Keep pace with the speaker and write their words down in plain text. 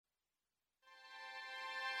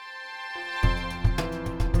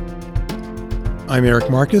I'm Eric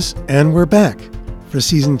Marcus, and we're back for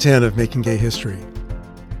Season 10 of Making Gay History.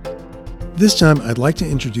 This time, I'd like to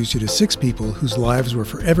introduce you to 6 people whose lives were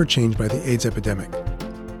forever changed by the AIDS epidemic.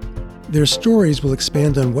 Their stories will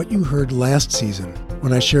expand on what you heard last season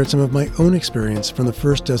when I shared some of my own experience from the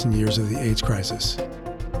first dozen years of the AIDS crisis.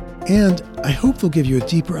 And I hope they'll give you a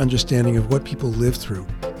deeper understanding of what people lived through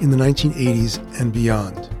in the 1980s and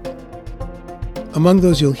beyond. Among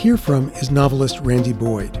those you'll hear from is novelist Randy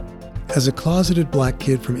Boyd. As a closeted black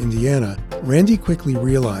kid from Indiana, Randy quickly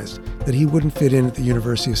realized that he wouldn't fit in at the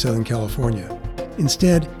University of Southern California.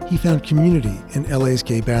 Instead, he found community in LA's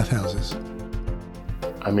gay bathhouses.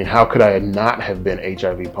 I mean, how could I not have been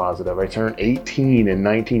HIV positive? I turned 18 in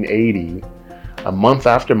 1980, a month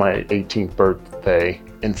after my 18th birthday.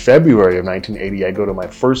 In February of 1980, I go to my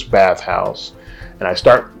first bathhouse, and I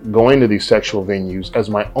start going to these sexual venues as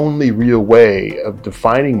my only real way of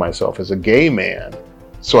defining myself as a gay man.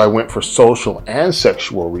 So I went for social and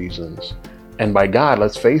sexual reasons. And by God,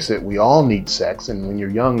 let's face it, we all need sex. And when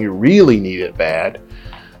you're young, you really need it bad.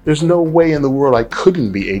 There's no way in the world I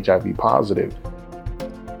couldn't be HIV positive.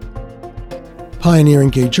 Pioneering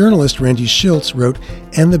gay journalist Randy Shilts wrote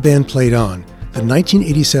And the Band Played On, the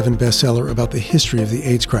 1987 bestseller about the history of the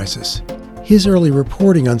AIDS crisis. His early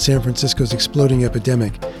reporting on San Francisco's exploding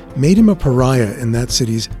epidemic made him a pariah in that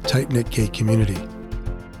city's tight-knit gay community.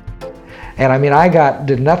 And I mean, I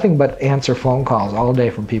did nothing but answer phone calls all day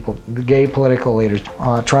from people, the gay political leaders,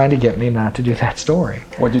 trying to get me not to do that story.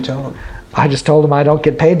 What'd you tell them? I just told them I don't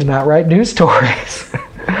get paid to not write news stories.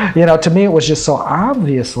 To me it was just so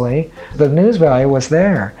obviously the news value was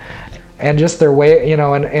there. And just their way,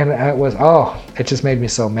 and it was, it just made me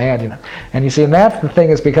so mad, And you see, and that's the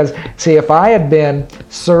thing is because, see, if I had been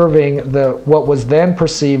serving what was then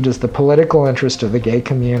perceived as the political interest of the gay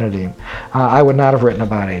community, I would not have written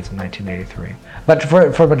about AIDS in 1983. But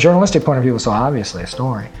from a journalistic point of view, it was so obviously a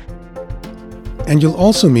story. And you'll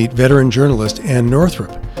also meet veteran journalist Ann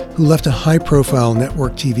Northrup, who left a high-profile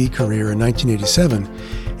network TV career in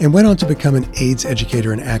 1987 and went on to become an AIDS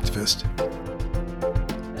educator and activist.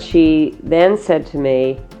 She then said to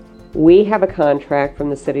me, we have a contract from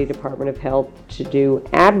the City Department of Health to do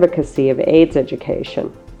advocacy of AIDS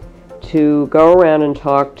education, to go around and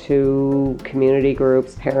talk to community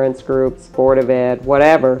groups, parents groups, Board of Ed,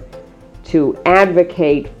 whatever, to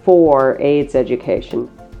advocate for AIDS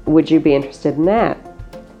education. Would you be interested in that?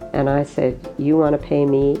 And I said, you want to pay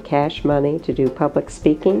me cash money to do public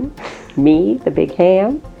speaking? Me, the big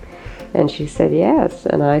ham? And she said, yes.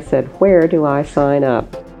 And I said, where do I sign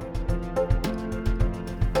up?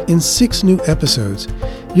 In 6 new episodes,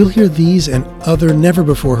 you'll hear these and other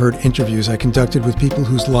never-before-heard interviews I conducted with people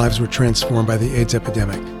whose lives were transformed by the AIDS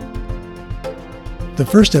epidemic. The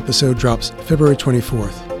first episode drops February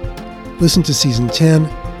 24th. Listen to Season 10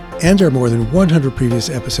 and our more than 100 previous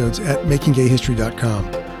episodes at makinggayhistory.com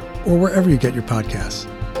or wherever you get your podcasts.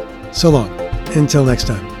 So long. Until next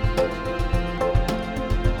time.